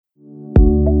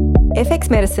FX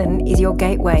Medicine is your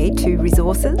gateway to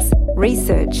resources,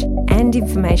 research and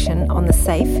information on the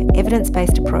safe,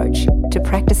 evidence-based approach to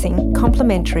practicing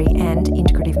complementary and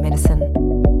integrative medicine.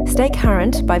 Stay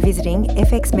current by visiting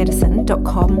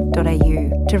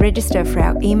fxmedicine.com.au to register for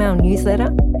our email newsletter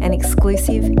and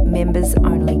exclusive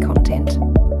members-only content.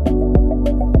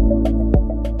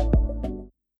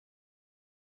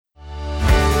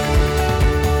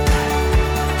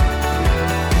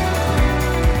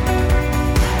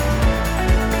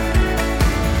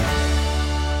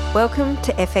 Welcome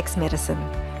to FX Medicine,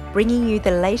 bringing you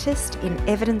the latest in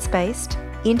evidence-based,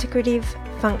 integrative,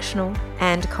 functional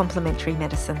and complementary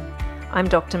medicine. I'm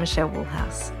Dr. Michelle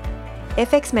Woolhouse.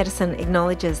 FX Medicine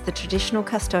acknowledges the traditional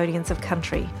custodians of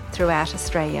country throughout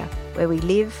Australia, where we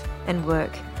live and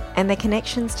work, and their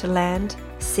connections to land,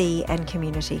 sea and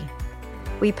community.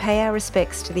 We pay our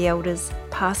respects to the elders,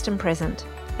 past and present,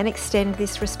 and extend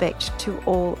this respect to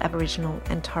all Aboriginal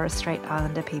and Torres Strait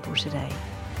Islander people today.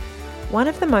 One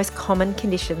of the most common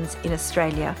conditions in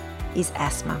Australia is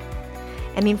asthma,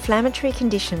 an inflammatory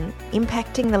condition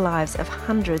impacting the lives of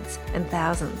hundreds and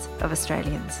thousands of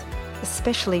Australians,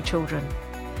 especially children.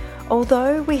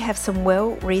 Although we have some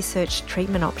well-researched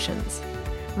treatment options,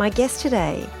 my guest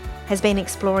today has been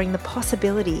exploring the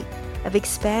possibility of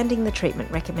expanding the treatment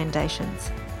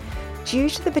recommendations. Due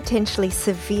to the potentially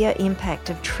severe impact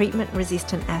of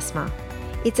treatment-resistant asthma,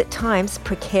 its at times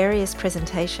precarious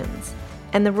presentations,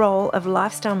 and the role of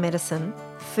lifestyle medicine,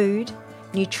 food,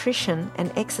 nutrition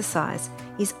and exercise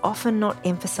is often not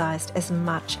emphasised as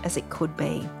much as it could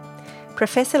be.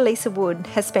 Professor Lisa Wood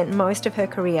has spent most of her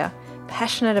career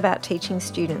passionate about teaching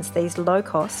students these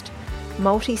low-cost,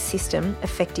 multi-system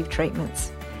effective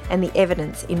treatments and the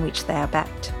evidence in which they are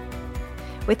backed.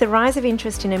 With the rise of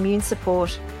interest in immune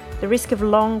support, the risk of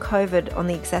long COVID on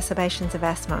the exacerbations of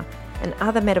asthma and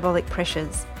other metabolic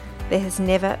pressures, there has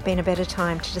never been a better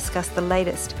time to discuss the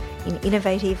latest in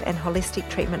innovative and holistic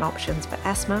treatment options for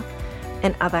asthma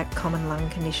and other common lung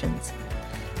conditions.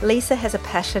 Lisa has a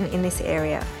passion in this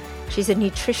area. She's a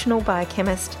nutritional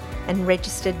biochemist and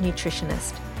registered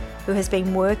nutritionist who has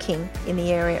been working in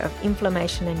the area of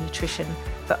inflammation and nutrition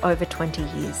for over 20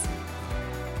 years.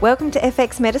 Welcome to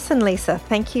FX Medicine, Lisa.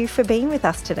 Thank you for being with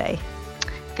us today.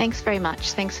 Thanks very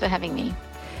much. Thanks for having me.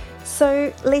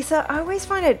 So, Lisa, I always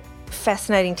find it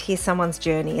fascinating to hear someone's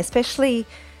journey, especially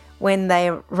when they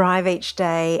arrive each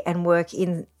day and work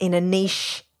in a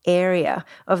niche area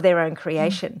of their own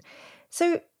creation.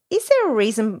 So is there a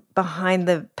reason behind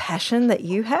the passion that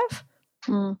you have?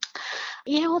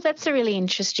 Yeah, well, that's a really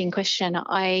interesting question.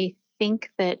 I think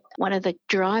that one of the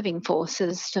driving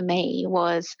forces for me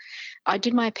was I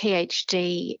did my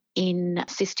PhD in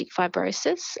cystic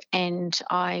fibrosis and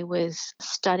I was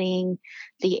studying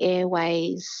the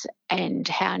airways and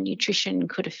how nutrition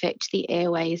could affect the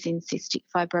airways in cystic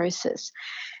fibrosis.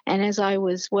 And as I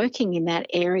was working in that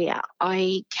area,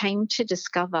 I came to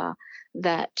discover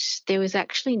that there was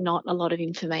actually not a lot of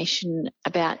information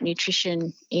about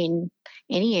nutrition in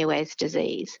any airways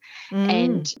disease.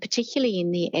 And particularly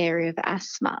in the area of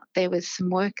asthma, there was some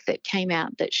work that came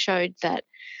out that showed that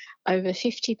over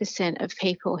 50% of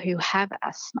people who have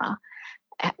asthma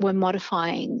were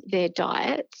modifying their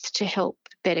diets to help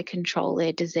better control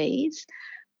their disease.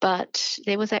 But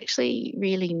there was actually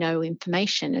really no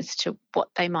information as to what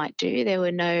they might do. There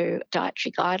were no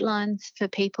dietary guidelines for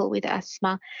people with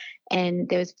asthma, and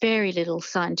there was very little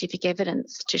scientific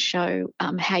evidence to show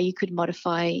how you could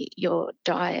modify your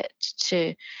diet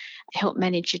to help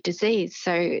manage your disease.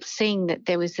 So seeing that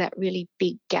there was that really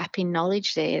big gap in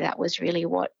knowledge there, that was really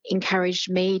what encouraged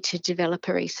me to develop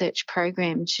a research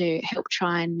program to help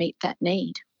try and meet that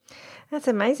need. That's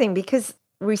amazing because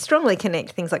we strongly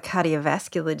connect things like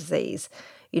cardiovascular disease,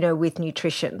 with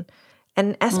nutrition.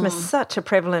 And asthma is such a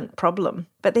prevalent problem,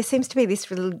 but there seems to be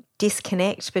this real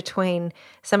disconnect between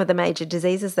some of the major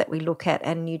diseases that we look at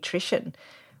and nutrition.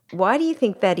 Why do you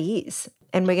think that is?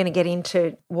 And we're going to get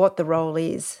into what the role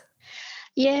is.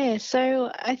 Yeah, so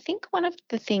I think one of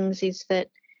the things is that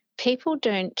people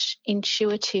don't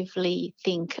intuitively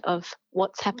think of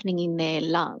what's happening in their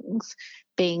lungs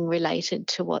being related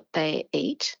to what they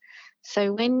eat.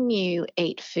 So when you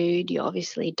eat food, you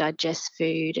obviously digest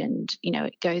food and,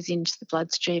 it goes into the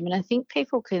bloodstream. And I think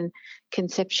people can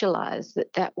conceptualise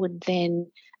that would then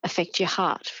affect your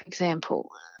heart, for example.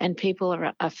 And people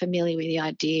are familiar with the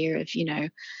idea of,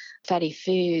 fatty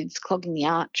foods clogging the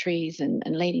arteries and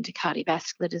leading to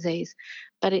cardiovascular disease.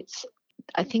 But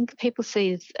I think people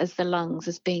see as the lungs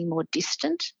as being more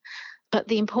distant. But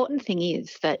the important thing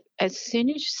is that as soon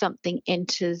as something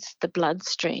enters the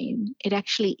bloodstream, it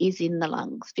actually is in the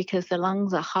lungs because the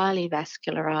lungs are highly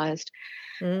vascularized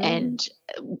and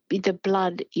the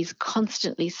blood is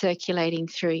constantly circulating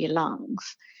through your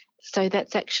lungs. So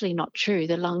that's actually not true.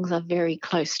 The lungs are very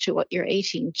close to what you're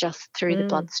eating just through the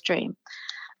bloodstream.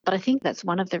 But I think that's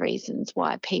one of the reasons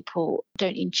why people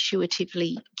don't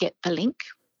intuitively get the link.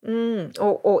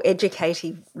 Or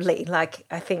educatively, like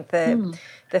I think the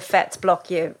fats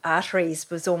block your arteries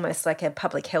was almost like a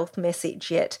public health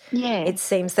message, yet it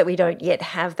seems that we don't yet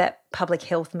have that public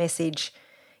health message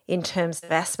in terms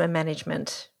of asthma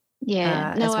management.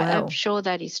 Yeah, no, as well. I'm sure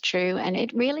that is true. And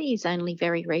it really is only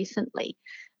very recently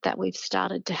that we've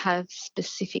started to have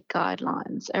specific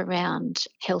guidelines around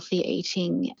healthy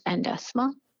eating and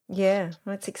asthma. Yeah,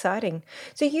 that's exciting.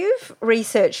 So you've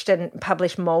researched and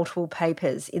published multiple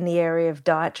papers in the area of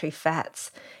dietary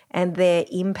fats and their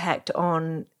impact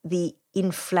on the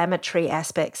inflammatory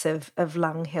aspects of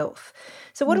lung health.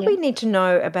 So what do we need to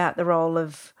know about the role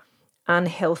of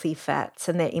unhealthy fats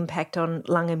and their impact on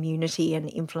lung immunity and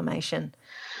inflammation?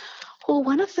 Well,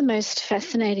 one of the most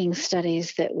fascinating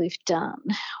studies that we've done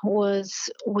was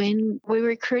when we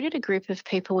recruited a group of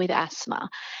people with asthma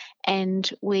and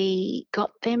we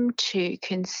got them to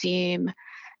consume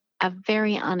a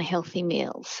very unhealthy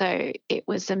meal. So it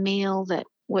was a meal that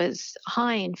was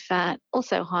high in fat,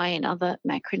 also high in other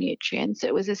macronutrients.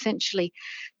 It was essentially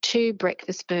 2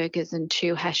 breakfast burgers and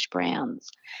 2 hash browns.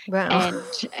 Wow.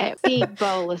 And a big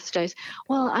bowl of toast.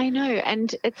 Well, I know.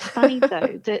 And it's funny,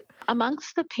 though, that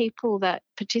amongst the people that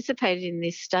participated in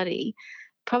this study,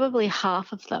 probably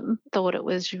half of them thought it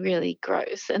was really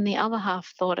gross and the other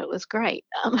half thought it was great,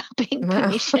 being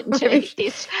permissioned to eat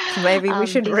this. Maybe we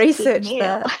should this research big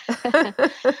meal.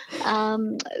 that.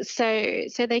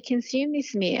 So they consumed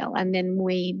this meal and then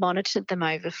we monitored them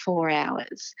over 4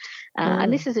 hours.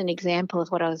 And this is an example of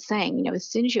what I was saying. You know, as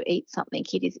soon as you eat something,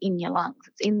 it is in your lungs.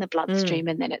 It's in the bloodstream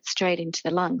and then it's straight into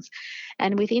the lungs.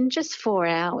 And within just 4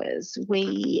 hours,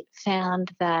 we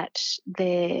found that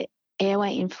their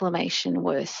airway inflammation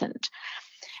worsened.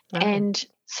 And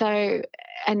so,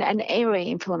 and airway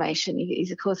inflammation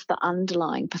is, of course, the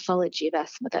underlying pathology of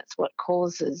asthma. That's what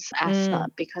causes asthma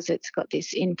because it's got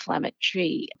this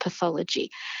inflammatory pathology.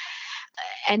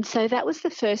 And so that was the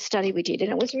first study we did.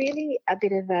 And it was really a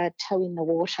bit of a toe in the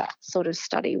water sort of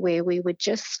study where we were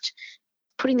just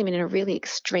putting them in a really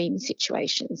extreme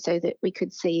situation so that we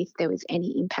could see if there was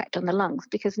any impact on the lungs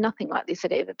because nothing like this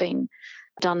had ever been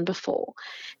done before.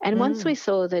 And once we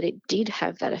saw that it did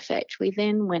have that effect, we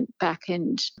then went back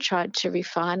and tried to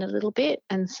refine a little bit.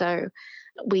 And so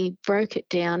we broke it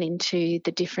down into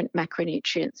the different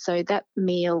macronutrients. So that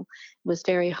meal was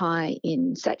very high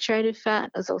in saturated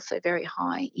fat. It was also very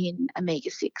high in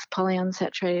omega-6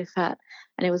 polyunsaturated fat.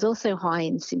 And it was also high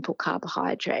in simple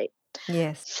carbohydrate.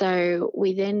 Yes. So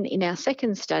we then, in our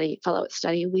second study, follow-up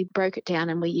study, we broke it down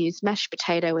and we used mashed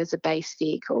potato as a base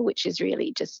vehicle, which is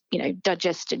really just, you know,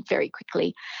 digested very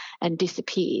quickly and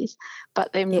disappears.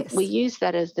 But then we used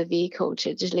that as the vehicle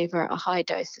to deliver a high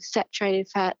dose of saturated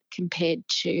fat compared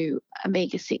to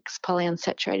omega-6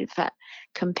 polyunsaturated fat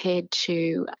compared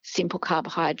to simple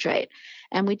carbohydrate.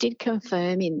 And we did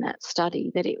confirm in that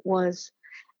study that it was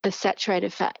the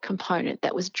saturated fat component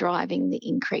that was driving the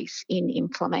increase in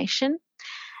inflammation.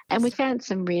 And we found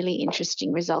some really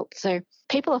interesting results. So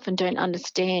people often don't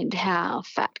understand how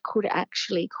fat could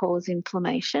actually cause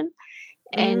inflammation.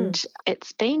 And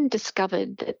it's been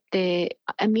discovered that their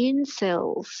immune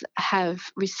cells have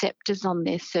receptors on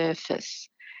their surface.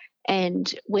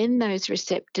 And when those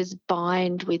receptors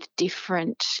bind with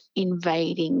different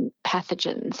invading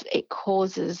pathogens, it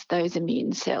causes those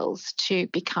immune cells to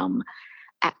become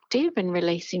active and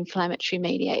release inflammatory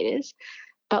mediators.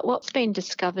 But what's been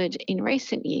discovered in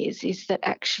recent years is that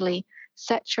actually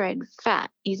saturated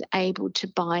fat is able to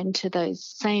bind to those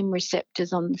same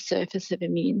receptors on the surface of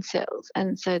immune cells.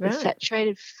 And so the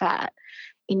saturated fat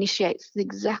initiates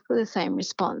exactly the same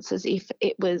response as if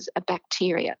it was a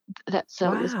bacteria that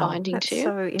cell was binding to. That's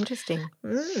so interesting.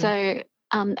 So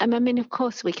I mean, of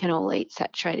course, we can all eat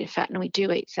saturated fat, and we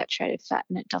do eat saturated fat,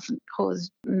 and it doesn't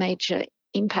cause major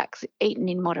impacts eaten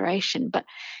in moderation. But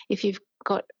if you've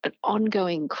got an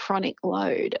ongoing chronic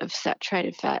load of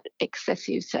saturated fat,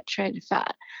 excessive saturated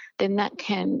fat, then that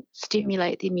can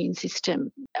stimulate the immune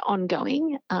system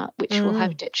ongoing, which will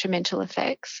have detrimental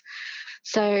effects.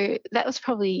 So that was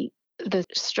probably the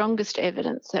strongest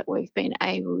evidence that we've been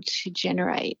able to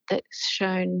generate that's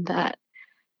shown that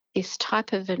this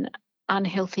type of an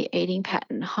unhealthy eating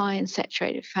pattern, high in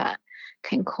saturated fat,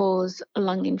 can cause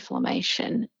lung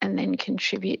inflammation and then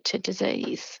contribute to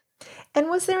disease. And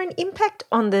was there an impact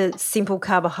on the simple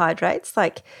carbohydrates,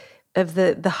 like of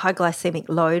the high glycemic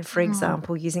load, for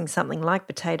example, using something like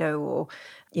potato or,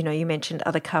 you mentioned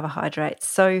other carbohydrates.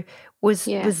 So was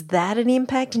that an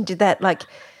impact? And did that,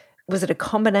 was it a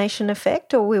combination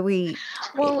effect, or were we...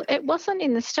 Well, it wasn't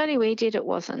in the study we did, it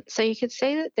wasn't. So you could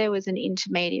see that there was an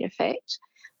intermediate effect,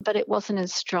 but it wasn't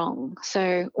as strong.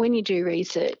 So when you do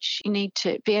research, you need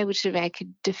to be able to make a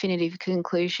definitive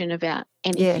conclusion about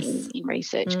anything in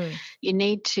research. You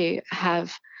need to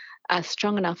have a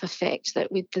strong enough effect that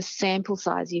with the sample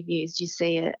size you've used, you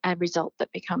see a result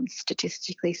that becomes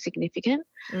statistically significant.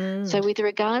 So with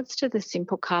regards to the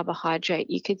simple carbohydrate,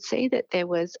 you could see that there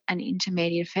was an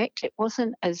intermediate effect. It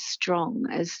wasn't as strong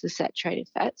as the saturated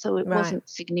fat, so it wasn't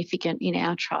significant in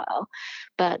our trial.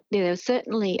 But there was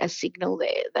certainly a signal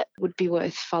there that would be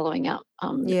worth following up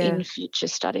in future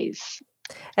studies.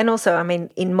 And also,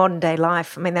 in modern day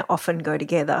life, they often go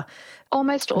together.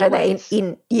 Almost always.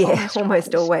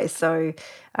 Almost always. So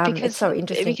it's so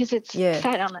interesting. Because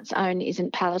fat on its own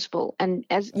isn't palatable. And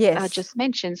as I just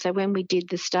mentioned, so when we did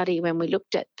the study, when we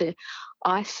looked at the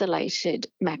isolated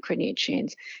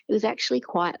macronutrients, it was actually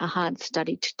quite a hard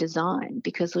study to design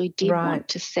because we did want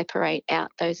to separate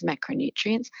out those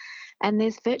macronutrients. And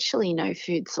there's virtually no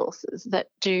food sources that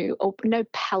do, or no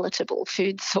palatable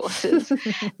food sources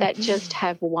that just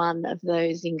have one of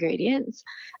those ingredients.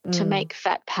 To make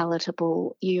fat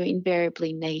palatable, you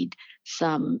invariably need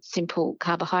some simple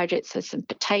carbohydrates, so some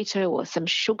potato or some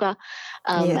sugar,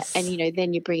 and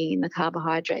then you're bringing in the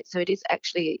carbohydrates. So it is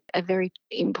actually a very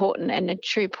important and a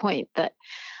true point that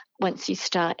once you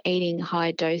start eating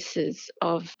high doses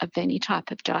of any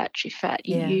type of dietary fat,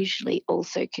 you're usually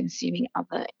also consuming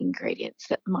other ingredients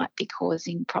that might be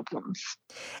causing problems.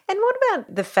 And what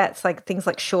about the fats, like things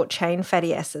like short-chain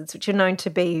fatty acids, which are known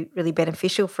to be really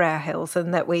beneficial for our health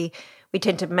and that we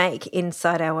tend to make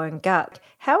inside our own gut?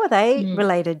 How are they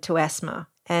related to asthma?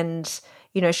 And,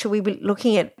 should we be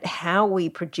looking at how we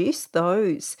produce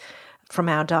those from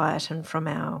our diet and from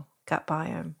our gut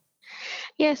biome?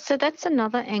 Yes, so that's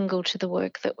another angle to the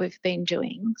work that we've been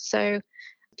doing. So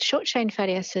short-chain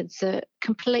fatty acids are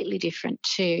completely different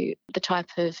to the type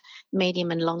of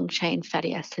medium and long-chain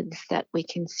fatty acids that we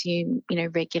consume,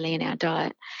 regularly in our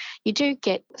diet. You do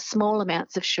get small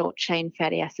amounts of short-chain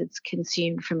fatty acids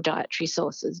consumed from dietary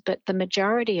sources, but the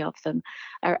majority of them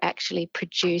are actually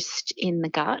produced in the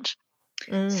gut.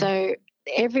 So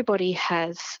everybody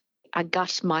has a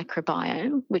gut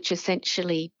microbiome, which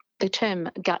essentially... The term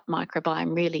gut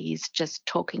microbiome really is just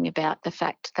talking about the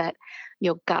fact that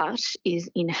your gut is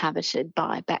inhabited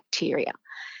by bacteria.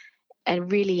 A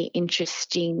really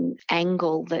interesting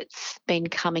angle that's been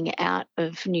coming out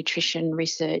of nutrition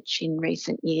research in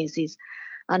recent years is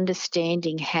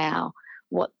understanding how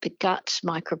what the gut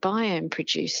microbiome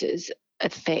produces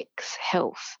affects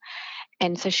health.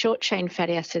 And so short-chain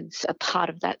fatty acids are part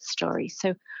of that story.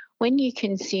 So when you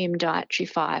consume dietary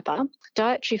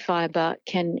fibre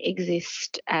can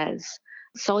exist as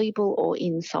soluble or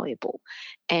insoluble.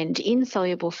 And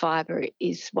insoluble fibre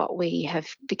is what we have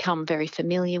become very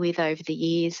familiar with over the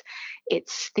years.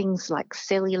 It's things like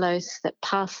cellulose that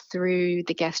pass through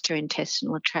the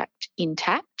gastrointestinal tract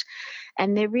intact.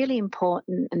 And they're really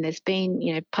important. And there's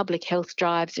been, public health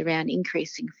drives around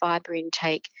increasing fibre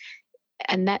intake.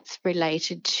 And that's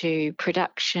related to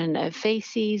production of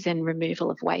faeces and removal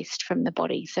of waste from the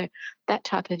body. So that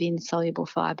type of insoluble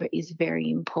fibre is very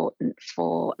important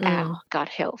for our gut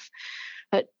health.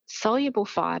 But soluble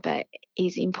fibre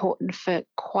is important for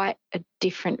quite a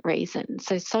different reason.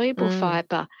 So soluble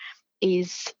fibre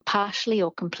is partially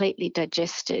or completely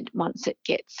digested once it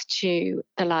gets to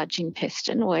the large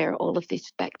intestine where all of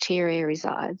this bacteria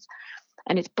resides.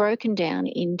 And it's broken down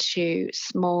into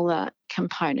smaller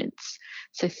components.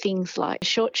 So things like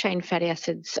short-chain fatty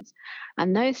acids,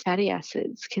 and those fatty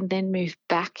acids can then move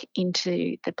back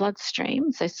into the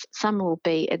bloodstream. So some will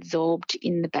be absorbed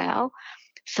in the bowel,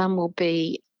 some will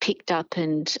be picked up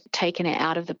and taken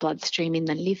out of the bloodstream in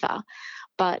the liver.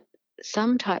 But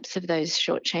some types of those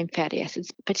short-chain fatty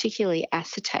acids, particularly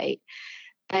acetate,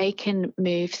 they can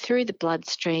move through the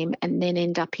bloodstream and then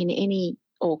end up in any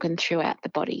organ throughout the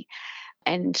body.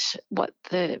 And what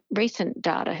the recent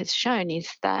data has shown is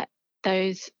that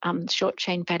those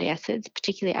short-chain fatty acids,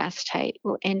 particularly acetate,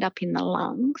 will end up in the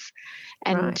lungs.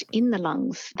 And in the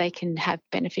lungs, they can have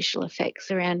beneficial effects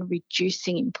around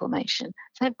reducing inflammation.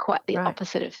 So they have quite the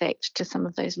opposite effect to some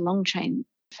of those long-chain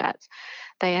fats.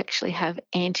 They actually have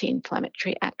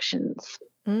anti-inflammatory actions.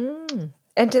 And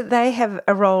do they have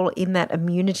a role in that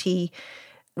immunity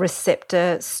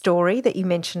receptor story that you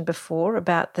mentioned before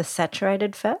about the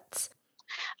saturated fats?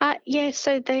 Yeah,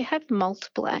 so they have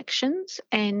multiple actions,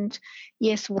 and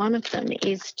yes, one of them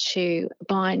is to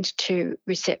bind to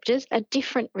receptors, a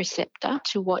different receptor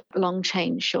to what long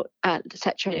chain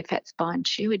saturated fats bind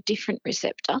to, a different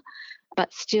receptor,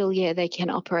 but still, yeah, they can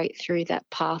operate through that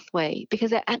pathway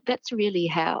because that's really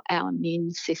how our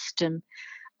immune system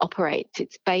operates.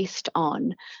 It's based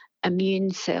on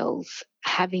immune cells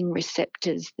having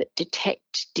receptors that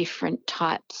detect different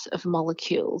types of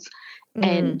molecules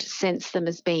and sense them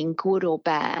as being good or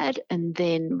bad and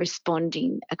then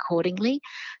responding accordingly.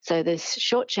 So the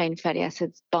short chain fatty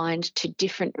acids bind to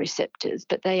different receptors,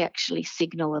 but they actually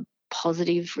signal a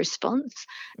positive response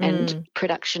and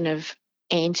production of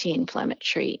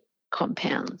anti-inflammatory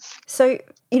compounds. So,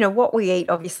 what we eat,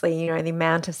 obviously, the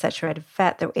amount of saturated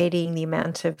fat that we're eating, the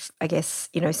amount of, I guess,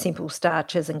 simple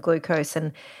starches and glucose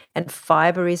and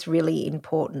fiber is really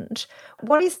important.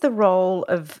 What is the role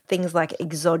of things like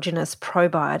exogenous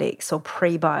probiotics or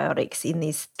prebiotics in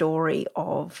this story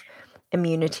of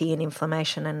immunity and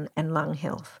inflammation and lung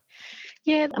health?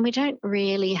 Yeah, and we don't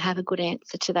really have a good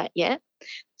answer to that yet.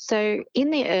 So,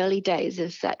 in the early days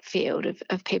of that field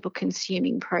of people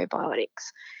consuming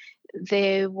probiotics,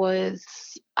 there was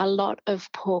a lot of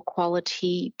poor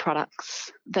quality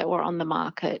products that were on the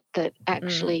market that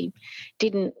actually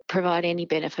didn't provide any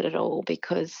benefit at all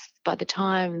because by the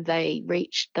time they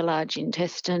reached the large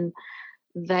intestine,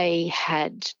 they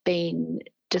had been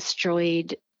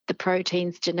destroyed, the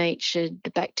proteins denatured,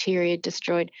 the bacteria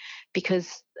destroyed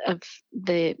because of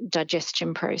the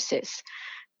digestion process.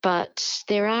 But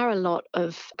there are a lot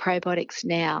of probiotics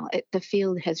now. The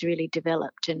field has really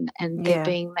developed and they're Yeah.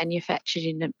 being manufactured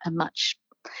in a much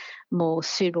more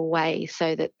suitable way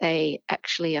so that they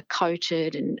actually are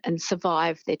coated and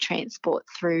survive their transport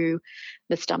through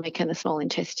the stomach and the small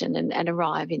intestine and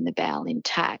arrive in the bowel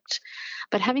intact.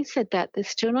 But having said that, there's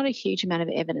still not a huge amount of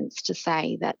evidence to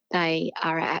say that they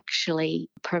are actually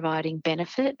providing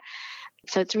benefit.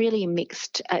 So it's really a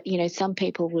mixed, some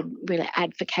people would really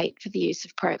advocate for the use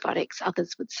of probiotics.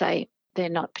 Others would say they're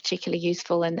not particularly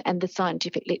useful and the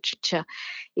scientific literature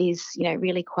is,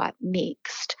 really quite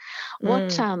mixed.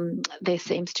 What there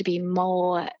seems to be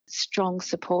more strong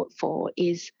support for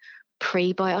is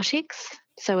prebiotics.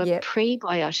 So a Yep.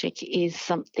 prebiotic is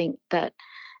something that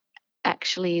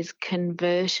actually is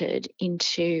converted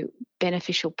into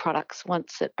beneficial products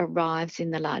once it arrives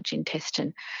in the large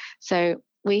intestine. So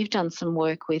we've done some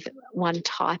work with one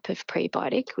type of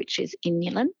prebiotic, which is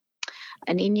inulin.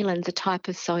 And inulin's a type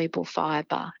of soluble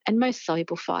fibre, and most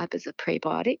soluble fibres are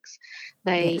prebiotics.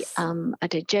 They Yes. are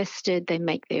digested, they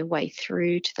make their way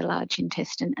through to the large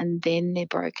intestine, and then they're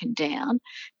broken down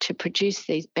to produce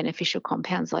these beneficial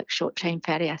compounds like short-chain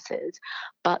fatty acids.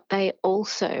 But they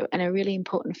also, and a really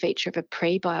important feature of a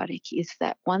prebiotic is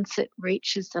that once it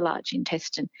reaches the large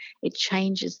intestine, it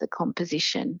changes the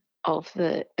composition of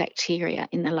the bacteria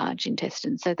in the large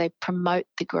intestine. So they promote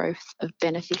the growth of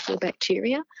beneficial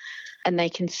bacteria and they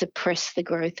can suppress the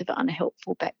growth of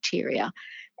unhelpful bacteria.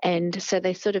 And so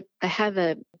they have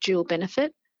a dual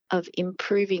benefit of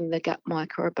improving the gut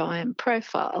microbiome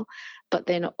profile, but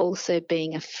then also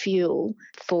being a fuel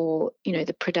for,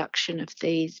 the production of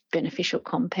these beneficial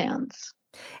compounds.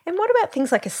 And what about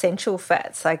things like essential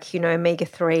fats, like,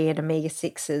 omega-3 and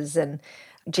omega-6s and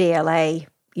GLA,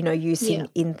 Yeah. using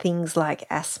in things like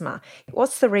asthma?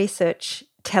 What's the research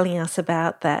telling us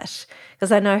about that?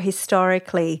 Because I know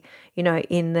historically,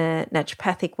 in the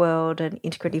naturopathic world and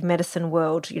integrative medicine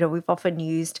world, we've often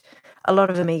used a lot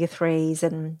of omega-3s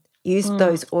and used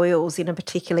those oils in a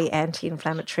particularly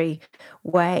anti-inflammatory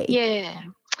way. Yeah.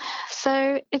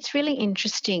 So it's really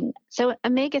interesting. So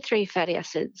omega-3 fatty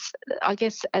acids, I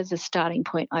guess as a starting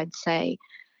point, I'd say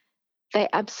they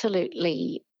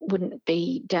absolutely wouldn't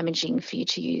be damaging for you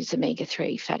to use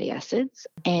omega-3 fatty acids.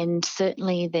 And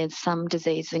certainly there's some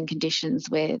diseases and conditions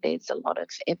where there's a lot of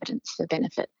evidence for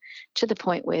benefit to the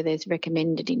point where there's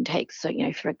recommended intakes. So,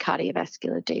 for a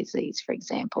cardiovascular disease, for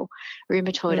example,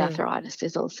 rheumatoid arthritis,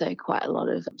 there's also quite a lot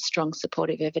of strong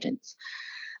supportive evidence.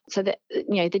 So that,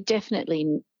 they're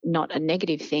definitely not a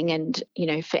negative thing. And,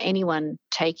 for anyone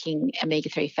taking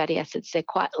omega-3 fatty acids, they're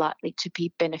quite likely to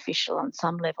be beneficial on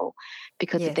some level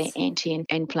because of their Yes.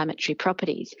 anti-inflammatory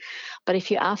properties. But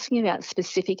if you're asking about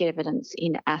specific evidence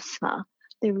in asthma,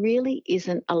 there really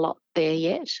isn't a lot there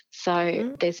yet.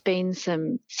 So there's been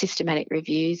some systematic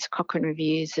reviews, Cochrane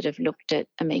reviews, that have looked at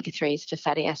omega-3s for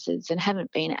fatty acids and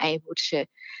haven't been able to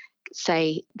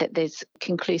say that there's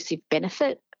conclusive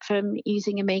benefit from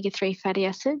using omega-3 fatty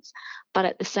acids, but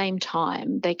at the same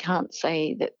time, they can't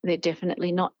say that they're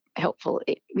definitely not helpful.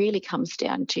 It really comes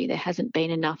down to there hasn't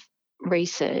been enough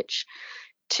research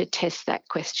to test that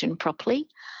question properly.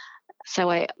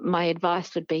 So my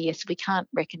advice would be, yes, we can't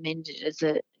recommend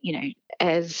it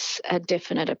as a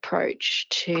definite approach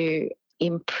to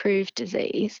improve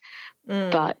disease,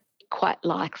 but quite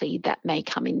likely that may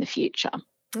come in the future.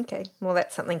 Okay, well,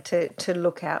 that's something to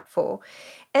look out for.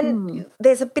 And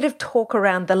there's a bit of talk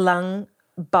around the lung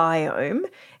biome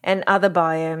and other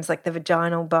biomes like the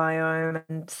vaginal biome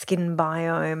and skin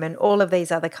biome and all of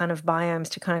these other kind of biomes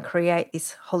to kind of create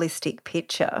this holistic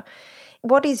picture.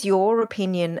 What is your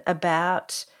opinion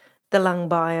about the lung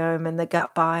biome and the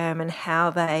gut biome and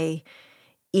how they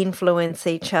influence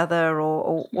each other,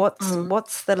 or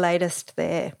what's the latest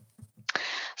there?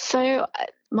 So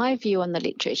my view on the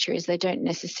literature is they don't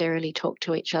necessarily talk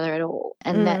to each other at all,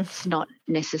 and that's not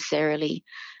necessarily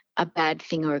a bad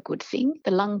thing or a good thing.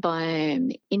 The lung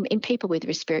biome in people with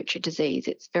respiratory disease,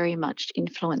 it's very much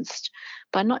influenced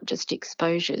by not just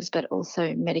exposures but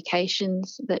also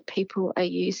medications that people are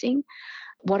using.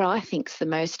 What I think is the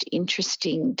most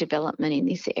interesting development in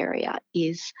this area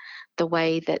is the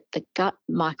way that the gut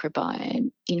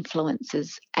microbiome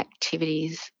influences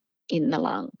activities in the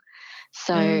lung.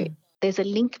 So there's a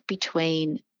link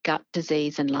between gut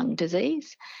disease and lung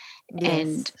disease. Yes.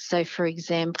 And so, for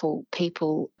example,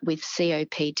 people with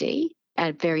COPD,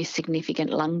 a very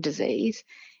significant lung disease,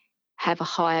 have a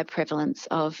higher prevalence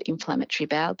of inflammatory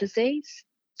bowel disease.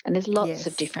 And there's lots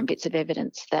of different bits of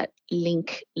evidence that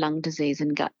link lung disease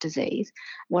and gut disease.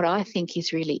 What I think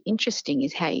is really interesting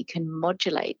is how you can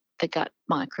modulate the gut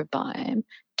microbiome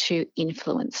to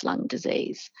influence lung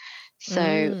disease.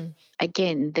 So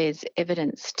again, there's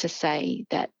evidence to say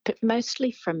that, but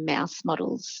mostly from mouse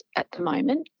models at the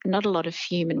moment, not a lot of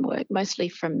human work, mostly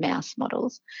from mouse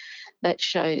models, that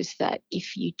shows that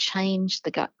if you change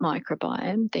the gut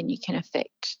microbiome, then you can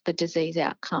affect the disease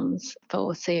outcomes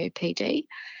for COPD.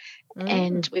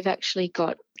 And we've actually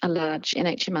got a large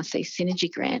NHMRC Synergy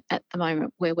grant at the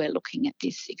moment where we're looking at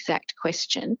this exact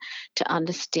question to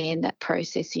understand that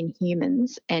process in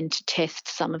humans and to test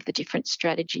some of the different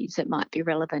strategies that might be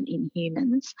relevant in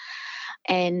humans.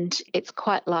 And it's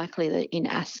quite likely that in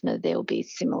asthma there will be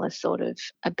similar sort of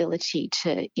ability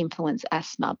to influence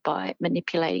asthma by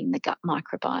manipulating the gut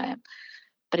microbiome.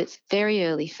 But it's very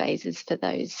early phases for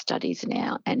those studies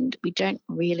now, and we don't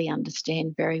really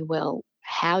understand very well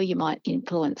how you might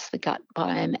influence the gut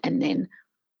biome and then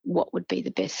what would be the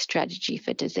best strategy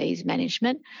for disease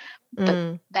management.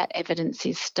 But that evidence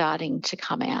is starting to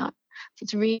come out. So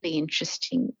it's really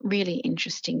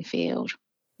interesting field.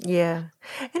 Yeah.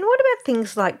 And what about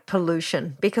things like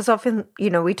pollution? Because often,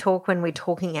 we talk when we're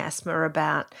talking asthma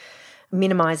about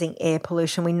minimising air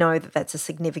pollution. We know that that's a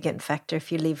significant factor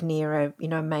if you live near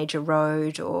a major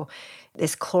road or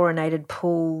there's chlorinated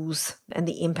pools and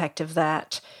the impact of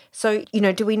that. So,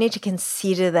 do we need to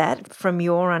consider that from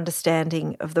your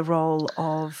understanding of the role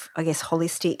of, I guess,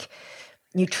 holistic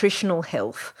nutritional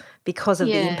health because of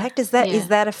the impact? Is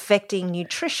that affecting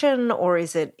nutrition, or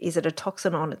is it a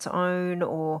toxin on its own,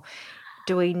 or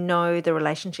do we know the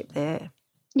relationship there?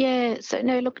 Yeah, so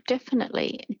no, look,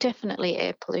 definitely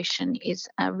air pollution is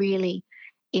a really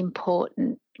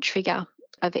important trigger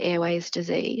of airways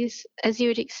disease, as you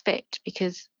would expect,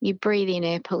 because you breathe in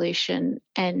air pollution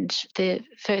and the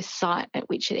first site at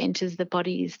which it enters the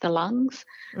body is the lungs.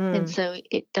 And so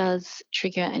it does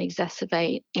trigger and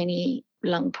exacerbate any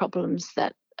lung problems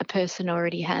that a person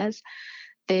already has.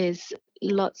 There's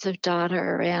lots of data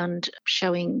around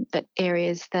showing that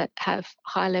areas that have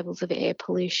high levels of air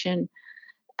pollution,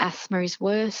 asthma is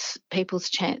worse. People's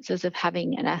chances of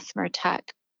having an asthma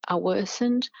attack are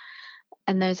worsened,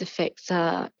 and those effects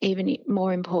are even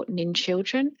more important in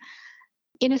children.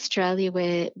 In Australia,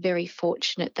 we're very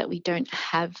fortunate that we don't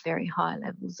have very high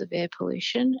levels of air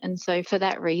pollution, and so for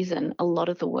that reason, a lot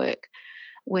of the work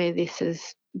where this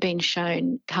has been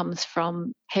shown comes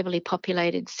from heavily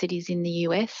populated cities in the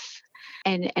US,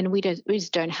 and we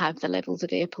just don't have the levels of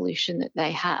air pollution that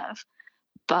they have.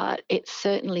 But it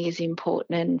certainly is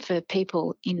important, and for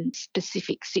people in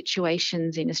specific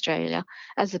situations in Australia,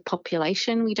 as a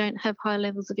population, we don't have high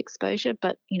levels of exposure.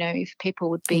 But, if people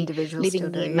would be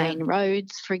living near main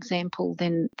roads, for example,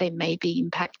 then they may be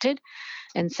impacted.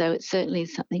 And so it certainly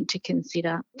is something to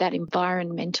consider. That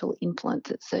environmental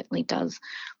influence, it certainly does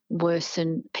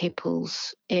worsen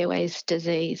people's airways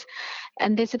disease.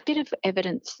 And there's a bit of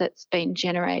evidence that's been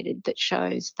generated that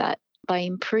shows that by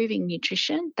improving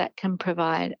nutrition, that can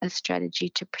provide a strategy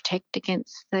to protect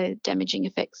against the damaging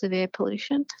effects of air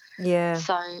pollution. Yeah.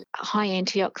 So high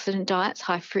antioxidant diets,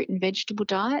 high fruit and vegetable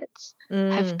diets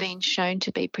have been shown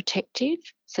to be protective.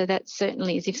 So that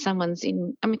certainly is if someone's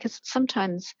because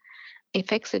sometimes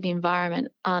effects of the environment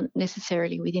aren't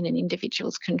necessarily within an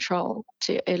individual's control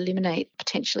to eliminate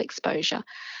potential exposure.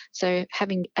 So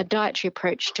having a dietary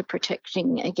approach to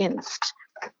protecting against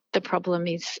the problem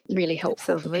is really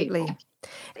helpful for people. Absolutely.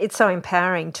 It's so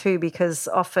empowering too, because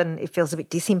often it feels a bit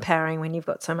disempowering when you've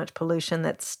got so much pollution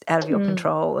that's out of your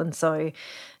control. And so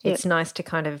it's nice to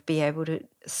kind of be able to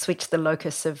switch the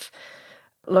locus of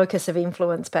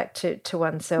influence back to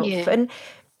oneself. Yeah. And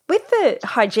with the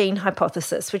hygiene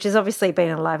hypothesis, which has obviously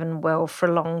been alive and well for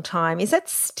a long time, is that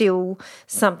still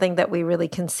something that we really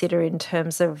consider in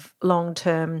terms of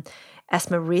long-term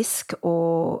asthma risk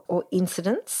or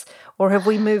incidence, or have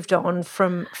we moved on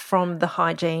from the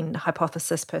hygiene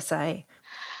hypothesis per se?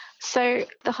 So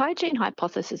the hygiene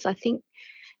hypothesis, I think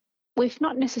we've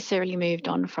not necessarily moved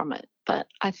on from it, but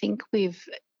I think we've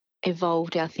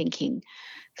evolved our thinking.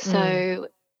 So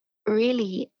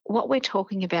really what we're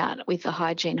talking about with the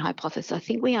hygiene hypothesis, I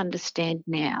think we understand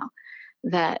now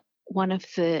that one of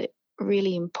the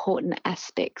really important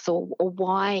aspects or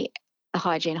why the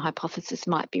hygiene hypothesis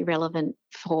might be relevant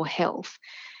for health,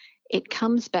 it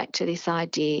comes back to this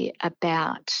idea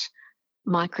about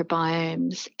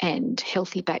microbiomes and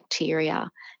healthy bacteria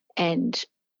and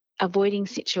avoiding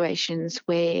situations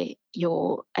where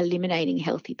you're eliminating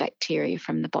healthy bacteria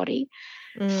from the body.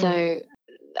 So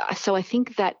I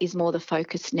think that is more the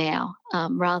focus now,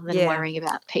 rather than worrying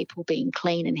about people being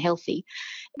clean and healthy.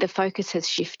 The focus has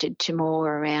shifted to more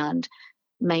around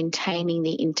maintaining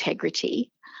the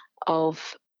integrity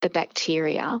of the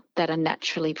bacteria that are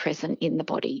naturally present in the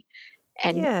body,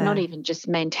 and not even just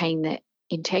maintain the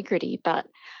integrity, but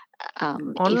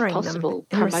if possible,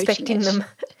 them and respecting them.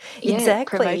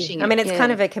 Exactly. Promoting I mean, it, it's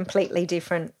kind of a completely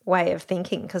different way of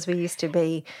thinking, because we used to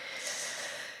be,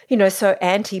 so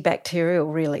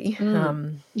antibacterial, really,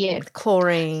 with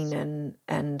chlorine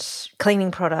and cleaning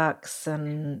products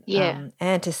and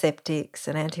antiseptics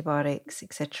and antibiotics,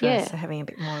 etc. So having a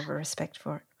bit more of a respect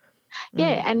for it.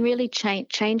 And really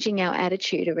changing our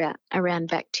attitude around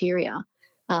bacteria.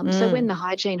 So when the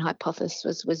hygiene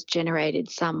hypothesis was generated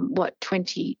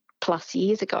 20 plus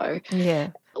years ago,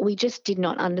 we just did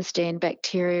not understand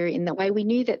bacteria in the way. We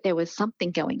knew that there was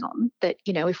something going on, that,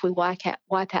 if we wipe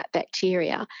out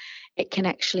bacteria, it can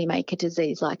actually make a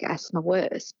disease like asthma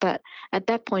worse. But at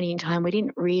that point in time, we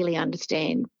didn't really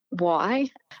understand why.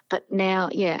 But now,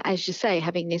 as you say,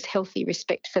 having this healthy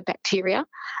respect for bacteria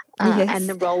and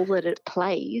the role that it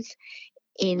plays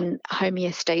in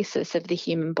homeostasis of the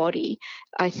human body,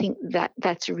 I think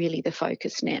that's really the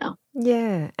focus now.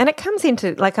 Yeah. And it comes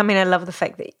into, I love the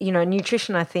fact that,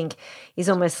 nutrition, I think, is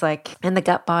almost like, and the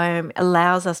gut biome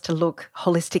allows us to look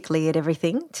holistically at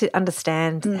everything, to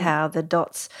understand how the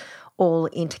dots all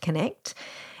interconnect.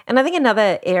 And I think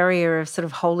another area of sort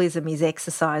of holism is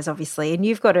exercise, obviously, and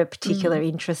you've got a particular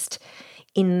interest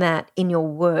in that in your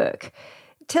work.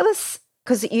 Tell us,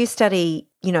 because you study,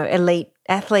 elite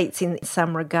athletes in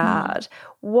some regard,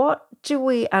 what do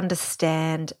we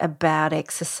understand about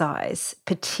exercise,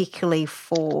 particularly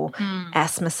for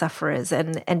asthma sufferers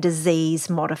and disease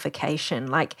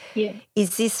modification?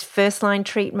 Is this first-line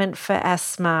treatment for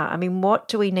asthma? I mean, what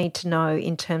do we need to know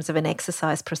in terms of an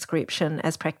exercise prescription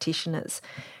as practitioners?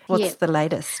 What's the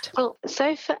latest? Well,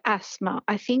 so for asthma,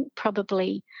 I think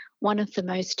probably one of the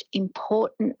most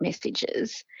important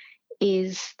messages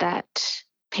is that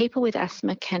people with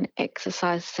asthma can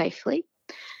exercise safely.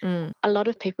 A lot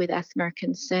of people with asthma are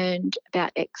concerned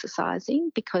about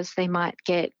exercising because they might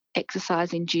get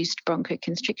exercise-induced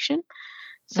bronchoconstriction.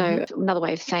 So another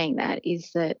way of saying that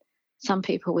is that some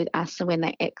people with asthma, when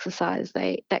they exercise,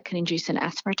 that can induce an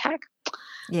asthma attack.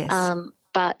 Yes.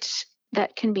 But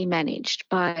that can be managed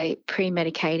by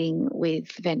pre-medicating with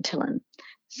Ventolin.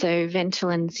 So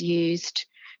Ventolin's used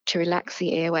to relax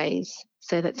the airways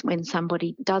so that when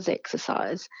somebody does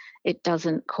exercise, it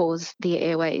doesn't cause the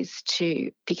airways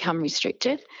to become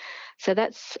restricted. So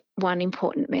that's one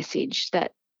important message,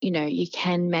 that, you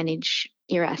can manage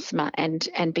your asthma and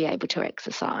be able to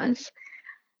exercise.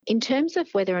 In terms of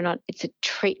whether or not it's a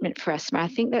treatment for asthma, I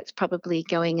think that's probably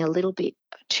going a little bit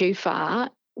too far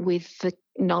with the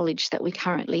knowledge that we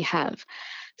currently have.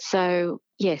 So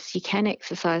yes, you can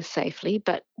exercise safely,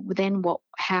 but then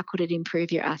how could it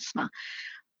improve your asthma?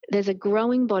 There's a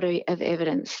growing body of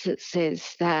evidence that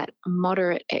says that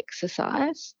moderate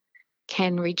exercise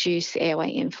can reduce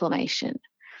airway inflammation.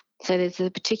 So there's a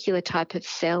particular type of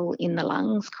cell in the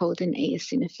lungs called an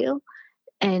eosinophil,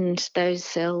 and those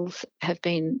cells have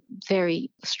been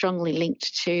very strongly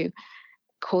linked to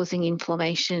causing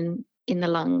inflammation in the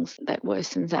lungs that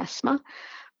worsens asthma.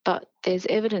 But there's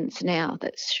evidence now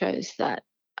that shows that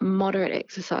moderate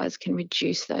exercise can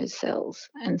reduce those cells,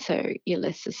 and so you're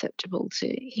less susceptible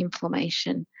to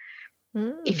inflammation.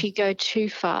 If you go too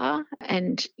far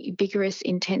and vigorous,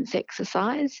 intense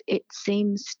exercise, it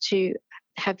seems to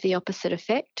have the opposite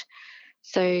effect.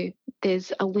 So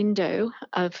there's a window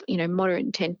of, moderate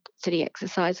intensity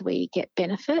exercise where you get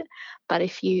benefit, but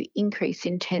if you increase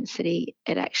intensity,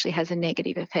 it actually has a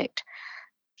negative effect.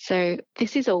 So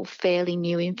this is all fairly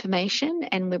new information,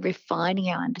 and we're refining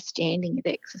our understanding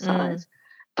of exercise.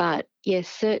 But yes,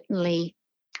 certainly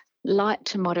light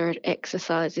to moderate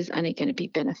exercise is only going to be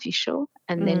beneficial.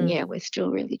 And then, we're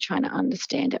still really trying to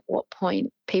understand at what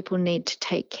point people need to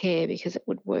take care because it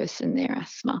would worsen their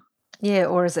asthma. Yeah,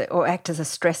 or act as a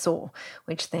stressor,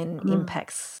 which then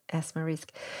impacts asthma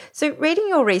risk. So reading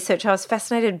your research, I was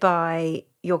fascinated by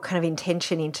your kind of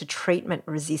intention into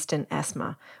treatment-resistant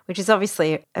asthma, which is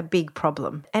obviously a big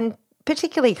problem and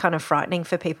particularly kind of frightening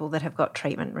for people that have got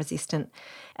treatment-resistant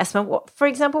asthma. For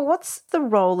example, what's the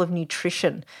role of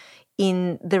nutrition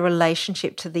in the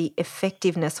relationship to the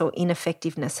effectiveness or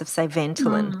ineffectiveness of, say,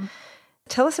 Ventolin?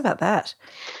 Tell us about that.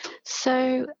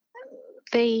 So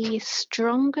the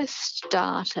strongest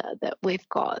data that we've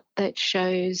got that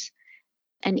shows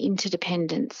an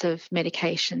interdependence of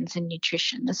medications and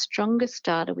nutrition, the strongest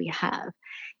data we have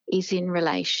is in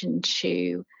relation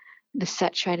to the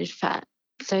saturated fat.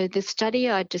 So the study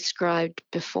I described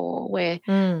before, where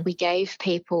we gave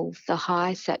people the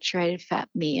high saturated fat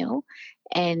meal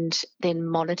and then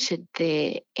monitored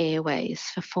their airways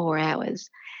for 4 hours,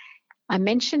 I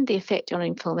mentioned the effect on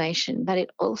inflammation, but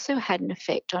it also had an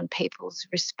effect on people's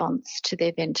response to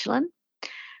their Ventolin.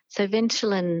 So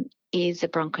Ventolin is a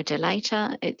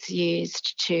bronchodilator. It's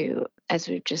used to, as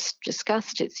we've just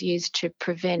discussed, it's used to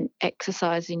prevent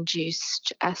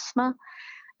exercise-induced asthma,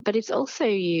 but it's also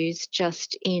used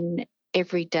just in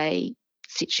everyday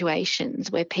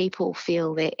situations where people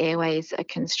feel their airways are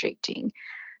constricting.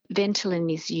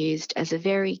 Ventolin is used as a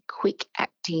very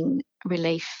quick-acting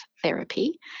relief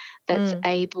therapy that's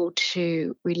able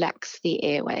to relax the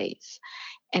airways.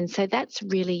 And so that's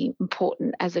really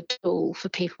important as a tool for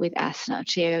people with asthma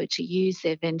to be able to use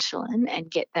their Ventolin and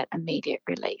get that immediate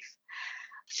relief.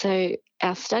 So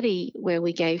our study where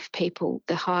we gave people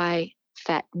the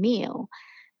high-fat meal,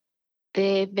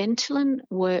 their Ventolin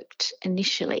worked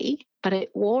initially, but it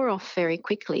wore off very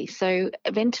quickly. So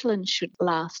Ventolin should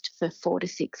last for 4 to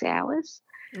 6 hours,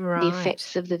 the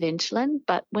effects of the Ventolin.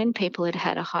 But when people had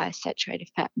had a high saturated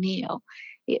fat meal,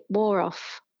 it wore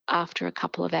off after a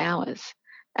couple of hours.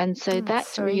 And so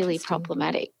that's really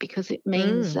problematic because it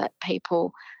means that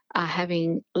people are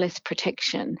having less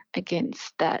protection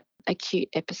against that acute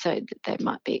episode that they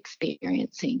might be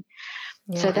experiencing.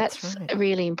 Yeah, so that's a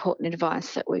really important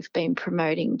advice that we've been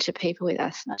promoting to people with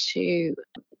asthma to,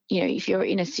 if you're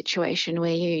in a situation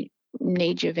where you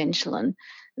need your Ventolin,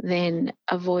 then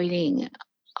avoiding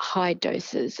high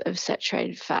doses of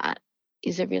saturated fat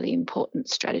is a really important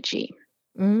strategy.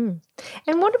 And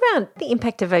what about the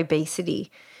impact of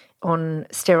obesity on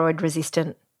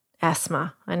steroid-resistant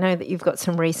asthma? I know that you've got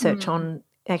some research on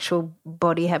actual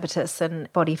body habitus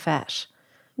and body fat.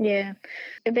 Yeah,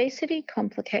 obesity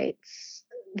complicates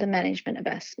the management of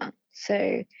asthma.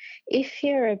 So if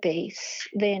you're obese,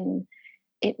 then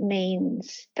it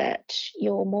means that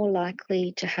you're more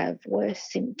likely to have worse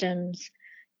symptoms,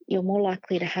 you're more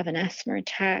likely to have an asthma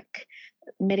attack,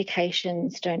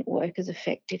 medications don't work as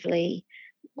effectively,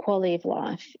 quality of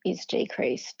life is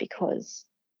decreased because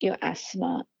your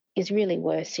asthma is really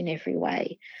worse in every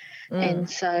way. And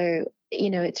so,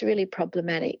 it's really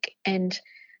problematic. And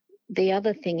the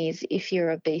other thing is if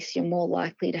you're obese, you're more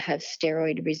likely to have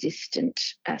steroid-resistant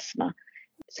asthma.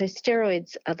 So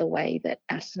steroids are the way that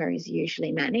asthma is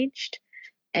usually managed,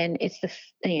 and it's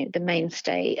the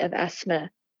mainstay of asthma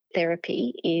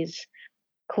therapy is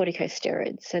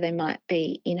corticosteroids. So they might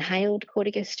be inhaled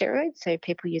corticosteroids, so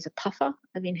people use a puffer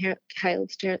of inhaled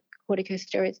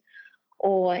corticosteroids,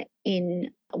 or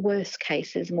in worse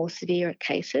cases, more severe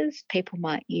cases, people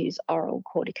might use oral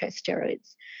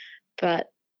corticosteroids. But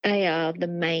they are the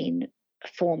main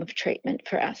form of treatment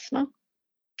for asthma.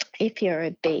 If you're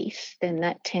obese, then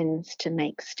that tends to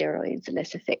make steroids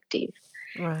less effective.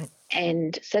 Right.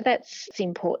 And so that's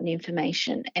important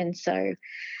information. And so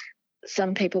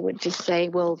some people would just say,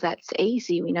 well, that's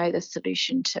easy. We know the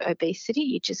solution to obesity.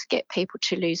 You just get people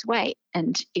to lose weight.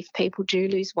 And if people do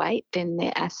lose weight, then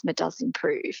their asthma does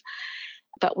improve.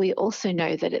 But we also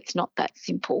know that it's not that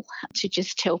simple to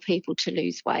just tell people to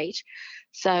lose weight.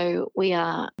 So we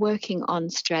are working on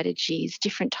strategies,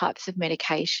 different types of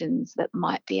medications that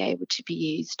might be able to be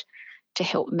used to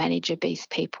help manage obese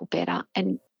people better.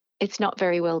 And it's not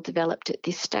very well developed at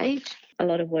this stage. A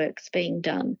lot of work's being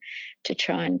done to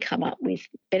try and come up with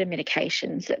better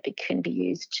medications that can be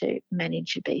used to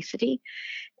manage obesity.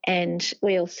 And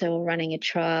we also are running a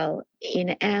trial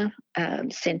in our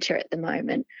centre at the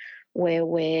moment where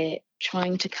we're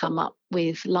trying to come up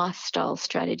with lifestyle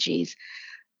strategies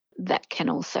that can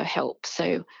also help.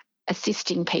 So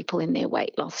assisting people in their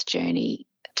weight loss journey,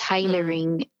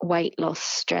 tailoring weight loss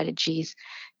strategies,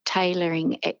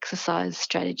 tailoring exercise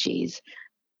strategies,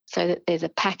 so that there's a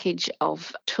package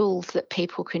of tools that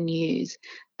people can use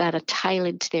that are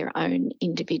tailored to their own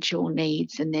individual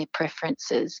needs and their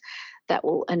preferences that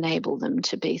will enable them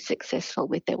to be successful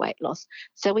with their weight loss.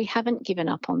 So we haven't given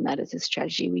up on that as a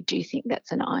strategy. We do think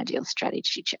that's an ideal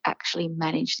strategy to actually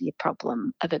manage the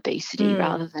problem of obesity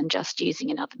rather than just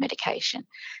using another medication.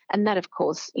 And that, of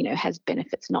course, has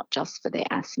benefits not just for their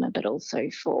asthma, but also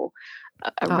for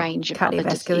a range of other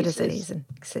cardiovascular diseases, disease and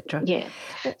etc. Yeah.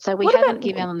 So we haven't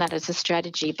given on that as a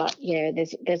strategy, but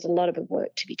there's a lot of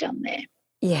work to be done there.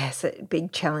 Yes, a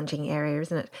big challenging area,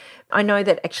 isn't it? I know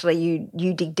that actually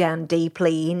you dig down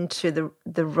deeply into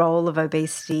the role of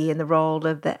obesity and the role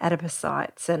of the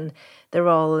adipocytes and the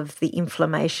role of the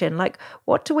inflammation. Like,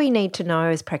 what do we need to know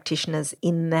as practitioners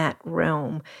in that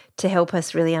realm to help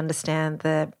us really understand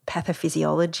the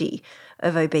pathophysiology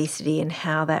of obesity and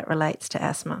how that relates to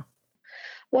asthma?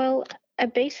 Well,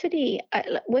 obesity,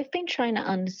 we've been trying to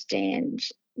understand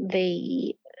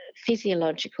the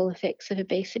physiological effects of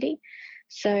obesity.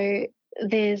 So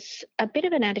there's a bit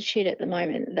of an attitude at the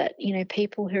moment that,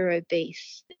 people who are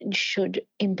obese should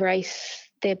embrace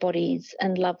their bodies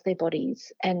and love their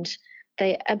bodies, and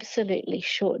they absolutely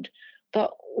should.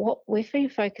 But what we've been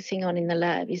focusing on in the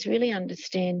lab is really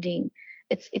understanding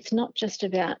it's not just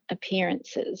about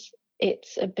appearances.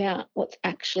 It's about what's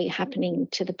actually happening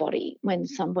to the body when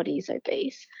somebody's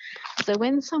obese. So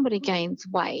when somebody gains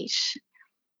weight,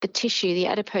 the tissue, the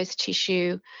adipose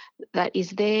tissue that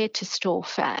is there to store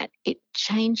fat, it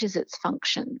changes its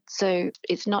function. So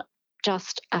it's not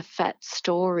just a fat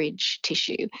storage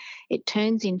tissue. It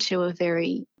turns into a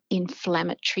very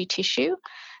inflammatory tissue.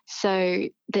 So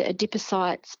the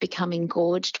adipocytes become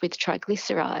engorged with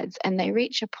triglycerides, and they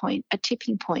reach a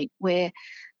tipping point where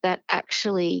that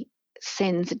actually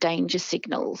sends danger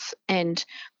signals, and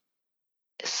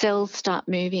cells start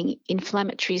moving,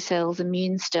 inflammatory cells,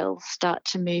 immune cells start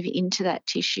to move into that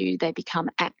tissue. They become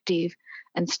active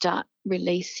and start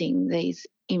releasing these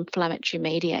inflammatory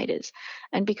mediators.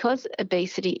 And because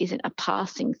obesity isn't a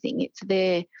passing thing, it's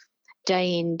there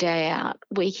day in, day out,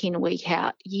 week in, week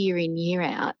out, year in, year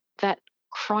out, that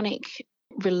chronic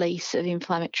release of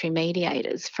inflammatory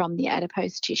mediators from the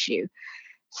adipose tissue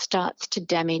starts to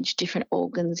damage different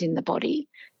organs in the body.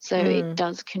 So it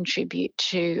does contribute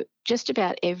to just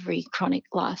about every chronic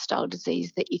lifestyle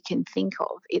disease that you can think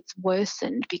of. It's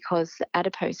worsened because the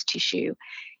adipose tissue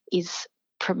is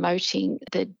promoting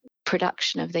the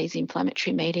production of these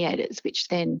inflammatory mediators, which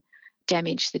then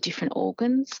damage the different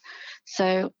organs.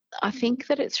 So I think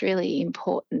that it's really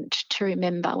important to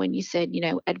remember when you said,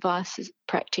 advice as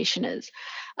practitioners,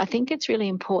 I think it's really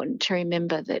important to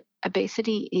remember that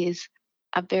obesity is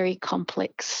a very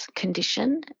complex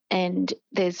condition and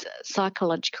there's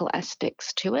psychological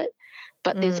aspects to it,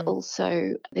 but there's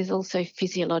also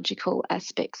physiological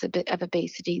aspects of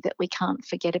obesity that we can't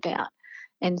forget about.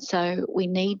 And so we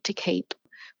need to keep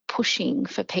pushing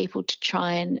for people to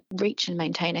try and reach and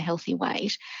maintain a healthy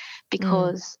weight,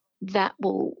 because that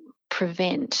will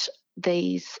prevent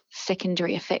these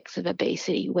secondary effects of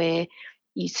obesity where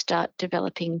you start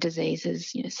developing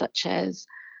diseases, such as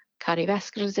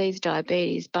cardiovascular disease,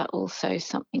 diabetes, but also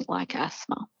something like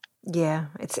asthma. Yeah,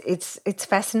 it's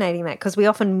fascinating that, because we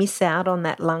often miss out on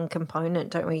that lung component,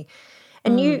 don't we?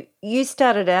 And you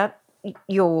started out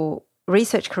your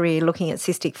research career looking at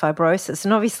cystic fibrosis,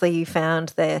 and obviously you found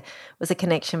there was a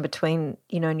connection between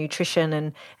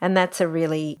nutrition and that's a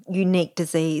really unique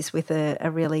disease with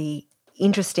a really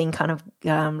interesting kind of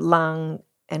lung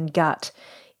and gut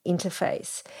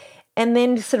interface, and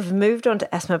then sort of moved on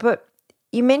to asthma. But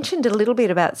you mentioned a little bit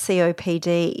about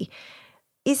COPD.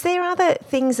 Is there other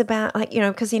things about,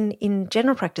 because in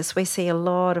general practice we see a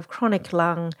lot of chronic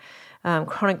lung,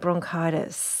 chronic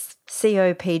bronchitis,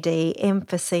 COPD,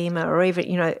 emphysema, or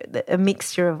even, a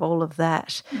mixture of all of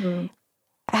that.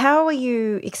 How are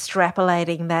you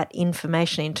extrapolating that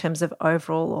information in terms of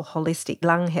overall or holistic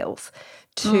lung health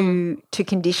to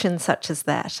conditions such as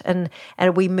that? And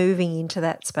are we moving into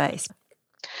that space?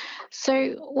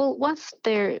 So, whilst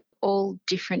they're all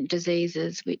different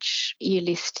diseases which you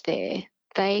list there,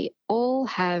 they all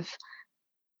have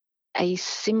a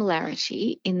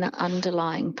similarity in the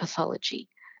underlying pathology.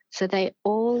 So they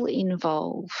all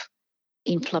involve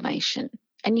inflammation.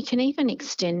 And you can even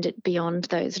extend it beyond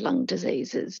those lung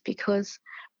diseases, because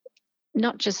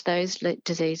not just those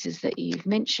diseases that you've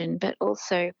mentioned, but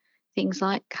also things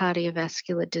like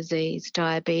cardiovascular disease,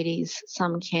 diabetes,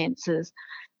 some cancers,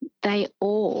 they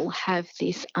all have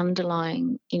this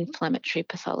underlying inflammatory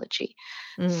pathology.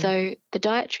 So the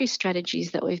dietary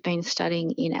strategies that we've been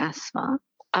studying in asthma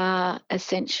are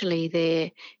essentially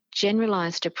their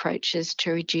generalized approaches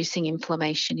to reducing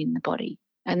inflammation in the body.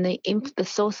 And the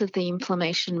source of the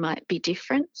inflammation might be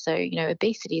different. So,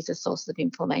 obesity is a source of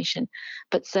inflammation,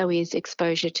 but so is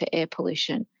exposure to air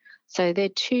pollution. So they're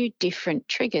two different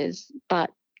triggers, but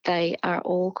they are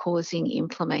all causing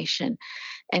inflammation.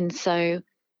 And so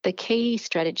the key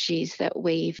strategies that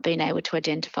we've been able to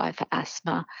identify for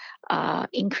asthma are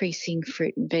increasing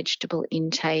fruit and vegetable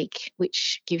intake,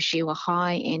 which gives you a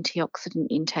high antioxidant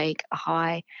intake, a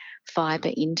high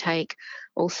fibre intake,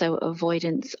 also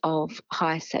avoidance of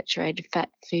high saturated fat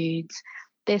foods.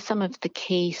 They're some of the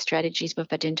key strategies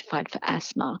we've identified for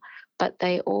asthma, but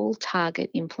they all target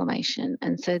inflammation.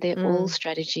 And so they're all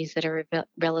strategies that are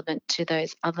relevant to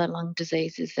those other lung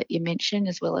diseases that you mentioned,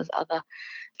 as well as other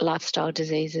lifestyle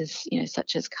diseases,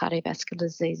 such as cardiovascular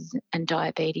diseases and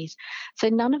diabetes. So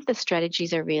none of the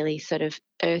strategies are really sort of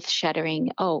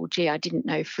earth-shattering, oh, gee, I didn't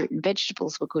know fruit and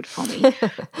vegetables were good for me.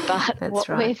 But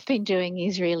what we've been doing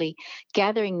is really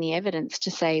gathering the evidence to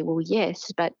say, well,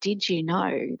 yes, but did you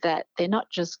know that they're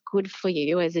not just good for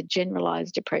you as a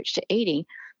generalised approach to eating,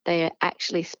 they are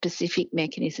actually specific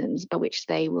mechanisms by which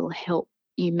they will help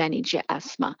you manage your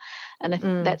asthma. And I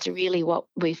think that's really what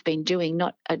we've been doing,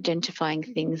 not identifying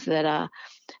things that are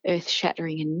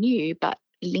earth-shattering and new, but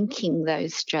linking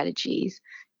those strategies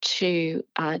to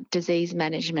disease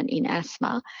management in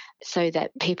asthma so that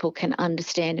people can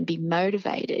understand and be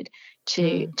motivated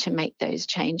to make those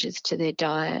changes to their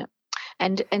diet.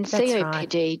 And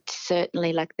COPD,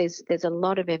 certainly, like there's a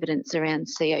lot of evidence around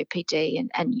COPD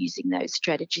and using those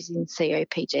strategies in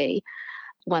COPD,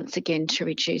 once again, to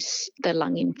reduce the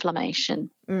lung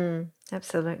inflammation.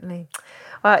 Absolutely.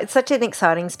 It's such an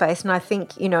exciting space, and I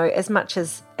think, as much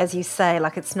as you say,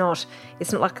 like it's not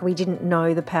like we didn't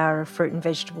know the power of fruit and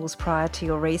vegetables prior to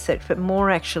your research, but more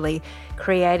actually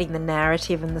creating the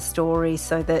narrative and the story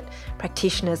so that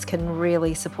practitioners can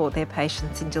really support their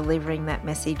patients in delivering that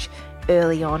message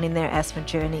early on in their asthma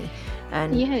journey,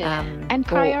 and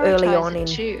prioritize early on it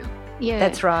too. Yeah,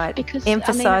 that's right. Because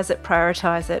emphasize it,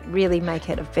 prioritize it, really make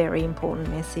it a very important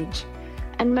message.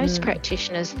 And most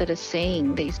practitioners that are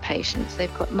seeing these patients,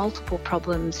 they've got multiple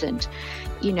problems, and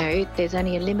there's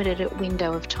only a limited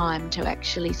window of time to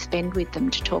actually spend with them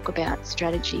to talk about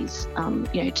strategies,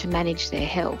 to manage their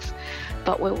health.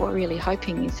 But what we're really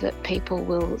hoping is that people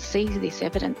will see this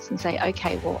evidence and say,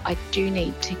 okay, well, I do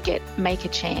need to make a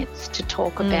chance to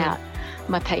talk about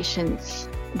my patient's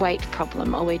weight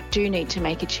problem, or we do need to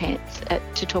make a chance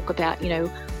to talk about,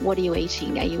 what are you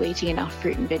eating? Are you eating enough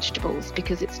fruit and vegetables?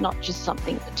 Because it's not just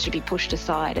something that should be pushed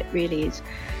aside. It really is.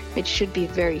 It should be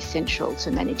very central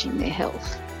to managing their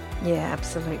health. Yeah,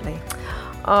 absolutely.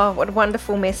 Oh, what a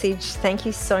wonderful message. Thank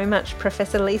you so much,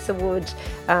 Professor Lisa Wood,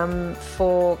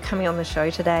 for coming on the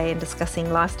show today and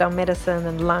discussing lifestyle medicine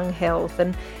and lung health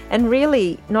and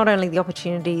really not only the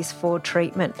opportunities for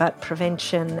treatment but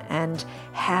prevention and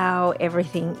how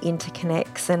everything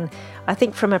interconnects. And I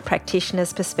think from a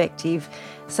practitioner's perspective,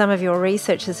 some of your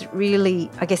research has really,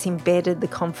 embedded the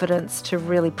confidence to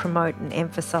really promote and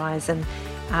emphasise and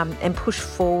push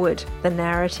forward the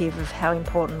narrative of how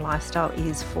important lifestyle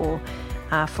is for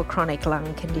chronic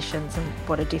lung conditions and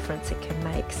what a difference it can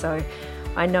make. So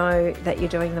I know that you're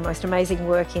doing the most amazing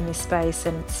work in this space,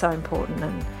 and it's so important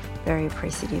and very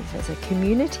appreciative as a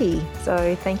community.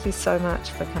 So thank you so much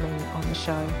for coming on the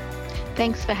show.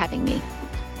 Thanks for having me.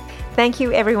 Thank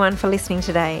you everyone for listening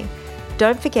today.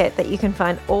 Don't forget that you can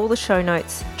find all the show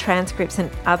notes, transcripts and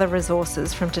other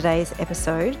resources from today's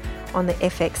episode on the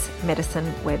FX Medicine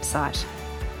website.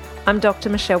 I'm Dr.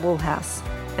 Michelle Woolhouse,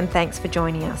 and thanks for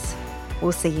joining us.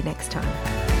 We'll see you next time.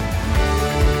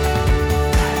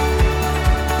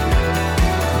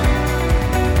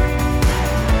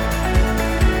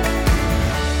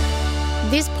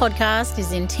 This podcast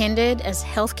is intended as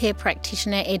healthcare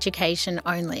practitioner education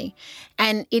only,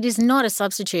 and it is not a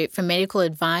substitute for medical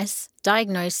advice,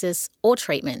 diagnosis, or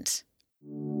treatment.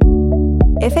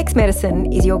 FX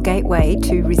Medicine is your gateway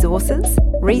to resources,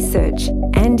 research,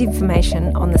 and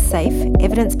information on the safe,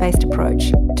 evidence-based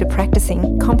approach to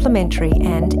practicing complementary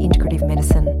and integrative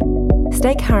medicine.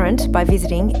 Stay current by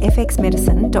visiting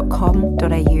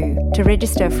fxmedicine.com.au to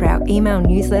register for our email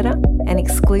newsletter and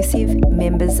exclusive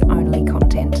members-only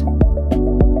content.